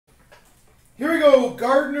go.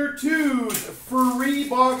 Gardner2's free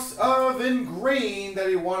box of Engrained that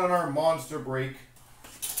he won on our monster break.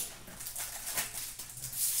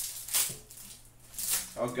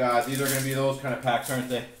 Oh god, these are going to be those kind of packs, aren't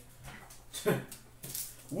they?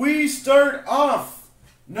 We start off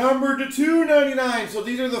number to 299. So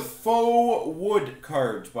these are the faux wood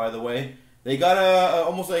cards, by the way. They got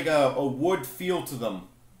almost like a wood feel to them.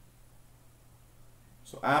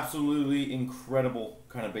 So absolutely incredible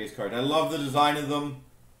kind of base card. I love the design of them.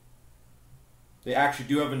 They actually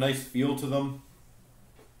do have a nice feel to them.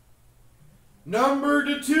 Number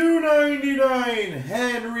to 299,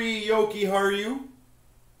 Henry Yoki-Haru.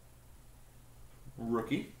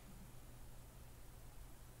 Rookie.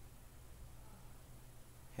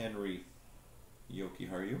 Henry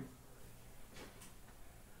Yoki-Haru.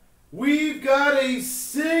 We've got a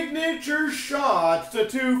signature shot to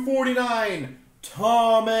 249.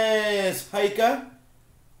 Thomas Heike.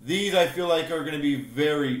 These I feel like are going to be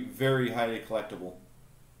very, very highly collectible.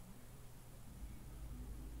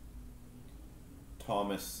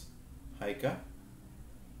 Thomas Heike.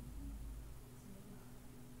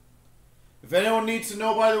 If anyone needs to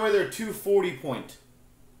know, by the way, they're 240 point.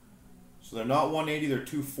 So they're not 180, they're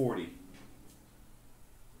 240.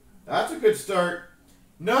 That's a good start.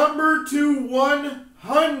 Number to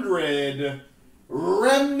 100.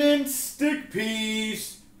 Remnant stick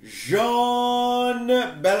piece, Jean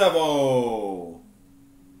Beliveau.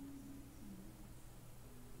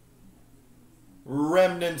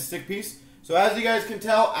 Remnant stick piece. So as you guys can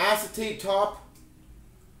tell, acetate top.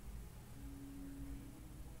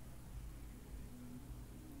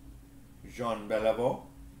 Jean Beliveau.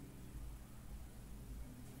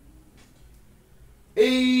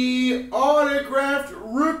 A autographed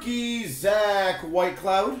rookie, Zach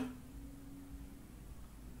Whitecloud.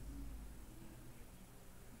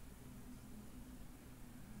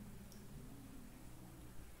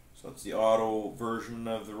 So that's the auto version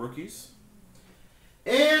of the rookies.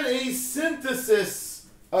 And a synthesis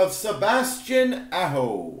of Sebastian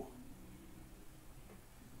Aho.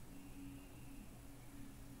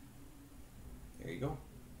 There you go.